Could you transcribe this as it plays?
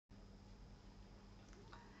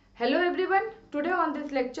Hello everyone, today on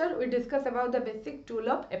this lecture we discuss about the basic tool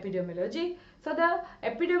of epidemiology. So the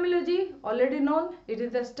epidemiology, already known, it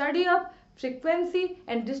is the study of frequency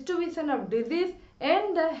and distribution of disease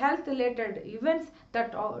and the health related events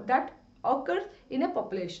that occurs in a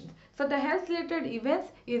population. So the health related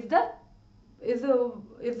events is the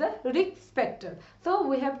risk factor. So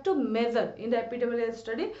we have to measure in the epidemiology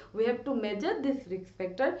study. We have to measure this risk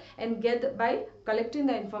factor and get by collecting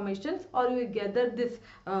the information, or we gather the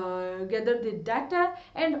data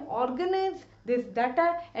and organize this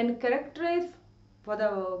data and characterize for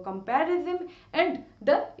the comparison and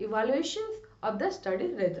the evaluations of the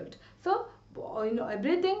study result. So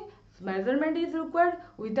everything measurement is required.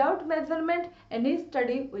 Without measurement any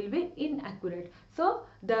study will be inaccurate. So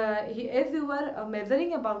as you were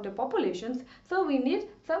measuring about the populations, so we need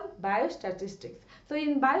some biostatistics. So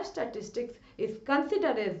in biostatistics is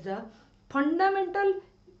considered as the fundamental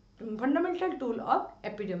tool of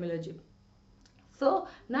epidemiology. So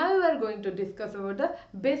now we are going to discuss about the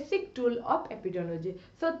basic tool of epidemiology.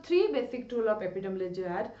 So three basic tool of epidemiology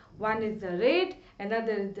are: one is the rate,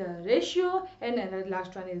 another is the ratio, and another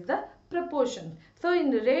last one is the proportion. So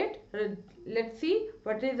in the rate, let's see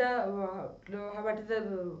what is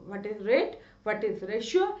rate, what is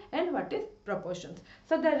ratio, and what is proportions.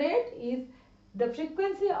 So the rate is the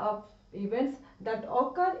frequency of events that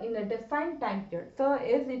occur in a defined time period. So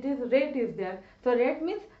as it is rate is there, so rate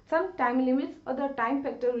means some time limits or the time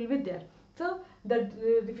factor will be there. So the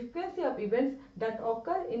frequency of events that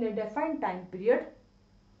occur in a defined time period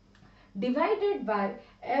divided by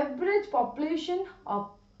average population of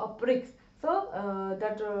risks. So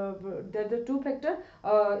the two factor,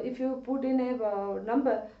 if you put in a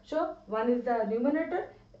number, so one is the numerator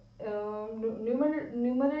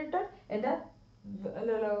and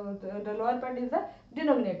the lower part is the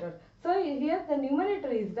denominator. So here the numerator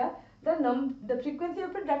is the frequency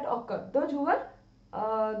of it that occur, those who are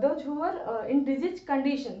in disease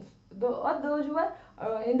conditions, or those who are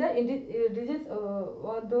in the disease,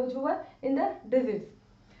 or those who are in the disease.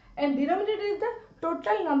 And denominator is the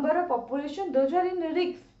total number of population those who are in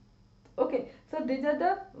risk. Okay, so these are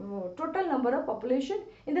the total number of population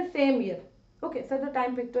in the same year. Okay, so the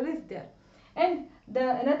time factor is there. And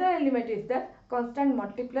the another element is that constant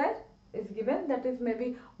multiplier is given, that is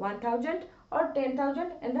maybe 1000 or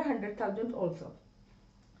 10,000 and 100,000 also.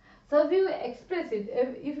 So if you express it,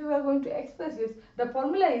 if you are going to express this, the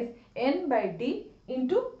formula is n by d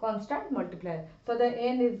into constant multiplier. So the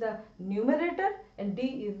n is the numerator and d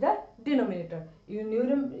is the denominator. Here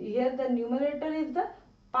the numerator is the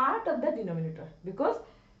part of the denominator, because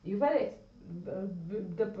you are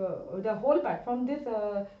the whole part from this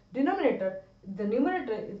denominator, the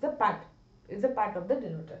numerator is the part of the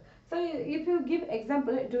denominator. So if you give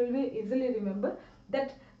example, it will be easily remember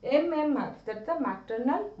that MMR, that's the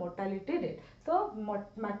maternal mortality rate. So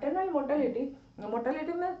maternal mortality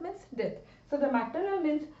means death. So the maternal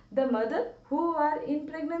means the mother who are in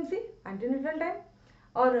pregnancy, antenatal time,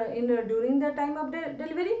 or during the time of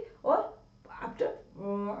delivery, or after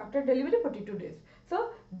delivery 42 days.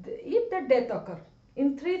 So if the death occur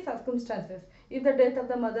in three circumstances, if the death of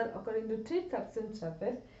the mother occur in the three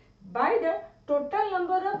circumstances, by the total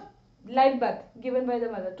number of live birth given by the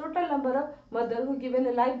mother, total number of mother who given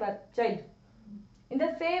a live birth child in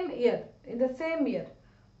the same year,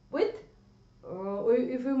 with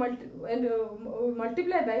if we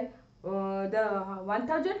multiply by the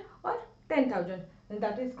 1000 or 10,000, and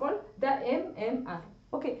that is called the MMR.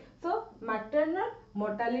 Okay, so maternal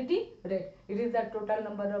mortality rate, it is the total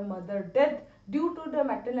number of mother death due to the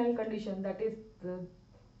maternal condition, that is the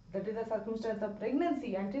circumstance of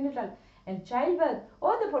pregnancy, antenatal and childbirth,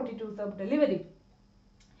 or the 42 of delivery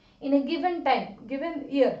in a given time, given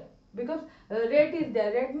year, because rate is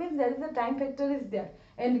there. Rate means there is a time factor is there,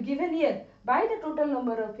 and given year by the total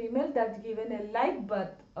number of females that given a live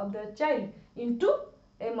birth of the child into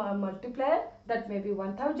a multiplier, that may be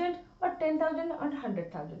 1000 or 10,000 or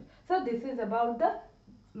 100,000. So this is about the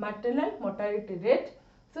maternal mortality rate.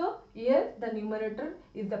 So here the numerator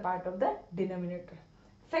is the part of the denominator.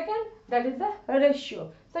 Second, that is the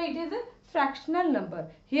ratio. So it is a fractional number.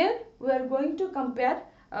 Here we are going to compare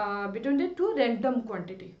between the two random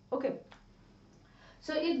quantity. Okay.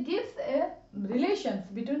 So it gives a relations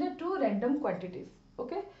between the two random quantities.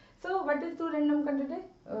 Okay. So what is two random quantity?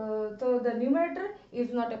 So the numerator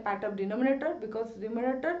is not a part of denominator, because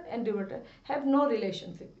numerator and denominator have no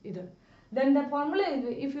relationship either. Then the formula is,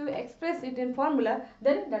 if you express it in formula,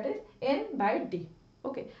 then that is n by d.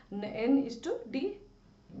 Okay. N is to d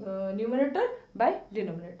numerator by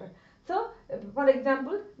denominator. So for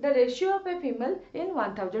example, the ratio of a female in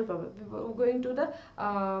 1000, going to the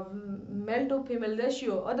male to female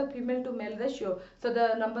ratio or the female to male ratio. So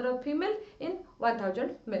the number of female in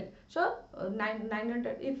 1000 male. So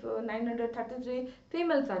 900, if 933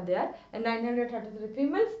 females are there and 933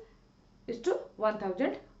 females is to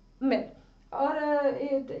 1000 male. Or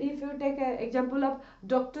if you take an example of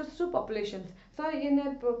doctors to populations, so in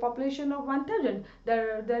a population of 1000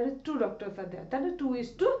 there is 2 doctors are there, that is 2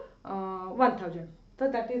 is to 1000. So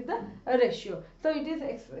that is the ratio. So it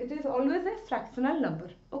is always a fractional number.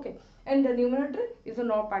 Okay, and the numerator is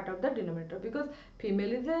not part of the denominator, because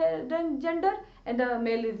female is the gender and the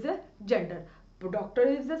male is the gender. Doctor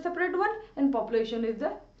is the separate one and population is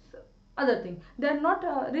the other thing. They are not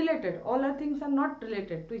related. All our things are not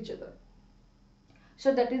related to each other.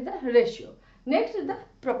 So that is the ratio. Next is the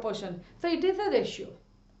proportion. So it is a ratio,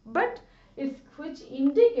 but it's which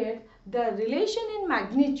indicates the relation in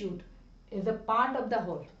magnitude is a part of the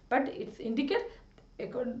whole, but it indicates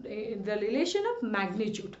the relation of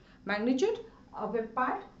magnitude of a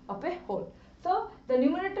part of a whole. So the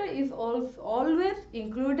numerator is always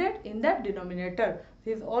included in the denominator.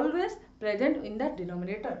 It is always present in the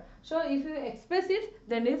denominator. So if you express it,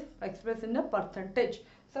 then it is expressed in the percentage.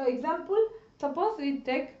 So example, suppose we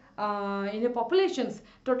take in a populations,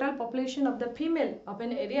 total population of the female of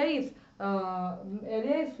an area is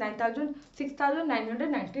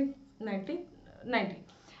 6,990,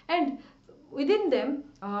 and within them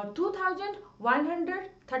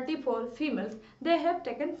 2,134 females, they have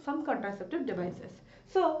taken some contraceptive devices.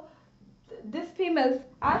 So these females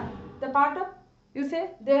are the part of, you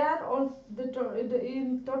say, they are also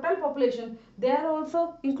in total population, they are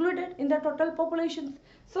also included in the total populations.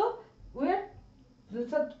 So where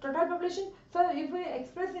total population, so if we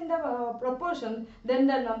express in the proportion, then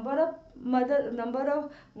the number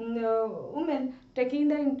of women taking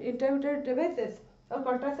the intermittent devices or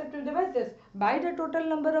contraceptive devices by the total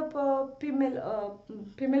number of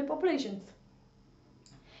female populations.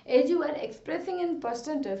 As you are expressing in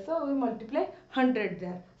percentage, so we multiply 100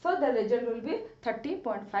 there, so the result will be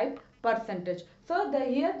 30.5%. So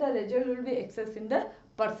here the result will be expressed in the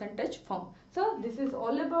percentage form. So this is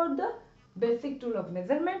all about the basic tool of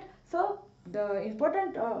measurement. So the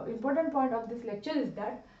important point of this lecture is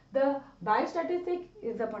that the biostatistics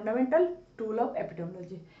is the fundamental tool of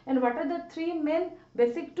epidemiology. And what are the 3 main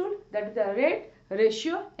basic tools? That is the rate,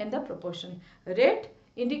 ratio and the proportion. Rate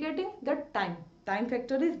indicating the time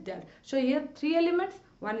factor is there. So here 3 elements,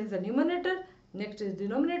 one is the numerator, next is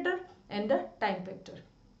denominator and the time factor.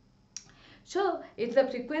 So it's the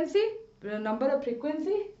frequency, the number of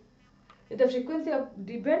frequency, the frequency of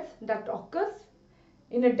events that occurs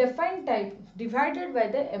in a defined type divided by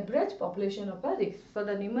the average population of a risk. So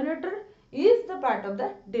the numerator is the part of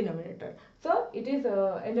the denominator. So it is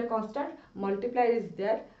and a constant multiplier is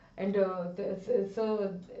there, and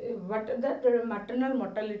what is the maternal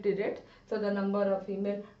mortality rate? So the number of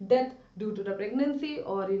female death due to the pregnancy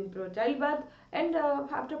or in childbirth, and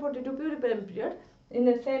after 42 puerperal period in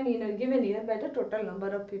the same given year by the total number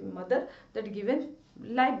of mother that given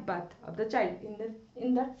live birth of the child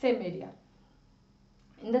in that same area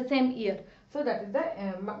in the same year. So that is the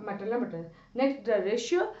maternal mortality. Next, the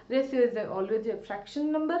ratio is always a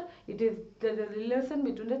fraction number. It is the relation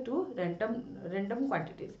between the two random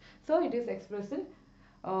quantities. So it is expressed in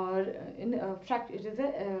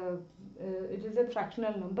it is a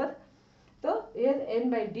fractional number. So here n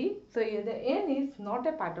by d. So here the n is not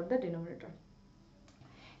a part of the denominator.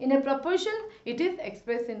 In a proportion, it is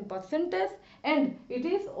expressed in percentage, and it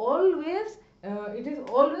is always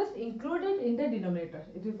included in the denominator.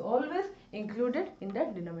 It is always included in the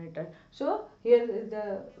denominator. So here is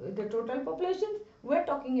the total populations. We are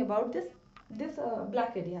talking about this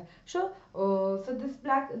black area. So this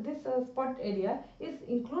spot area is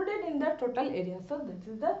included in the total area. So this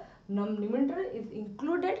is the numerator is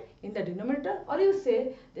included in the denominator, or you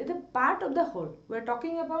say it is a part of the whole. We are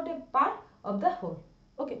talking about a part of the whole.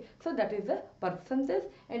 Okay, so that is the percentage,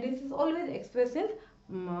 and this is always expressed in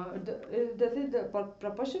this is the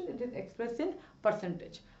proportion. It is expressed in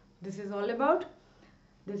percentage. This is all about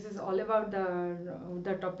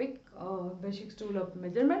the topic basic tool of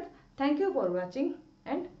measurement. Thank you for watching,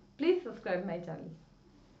 and please subscribe my channel.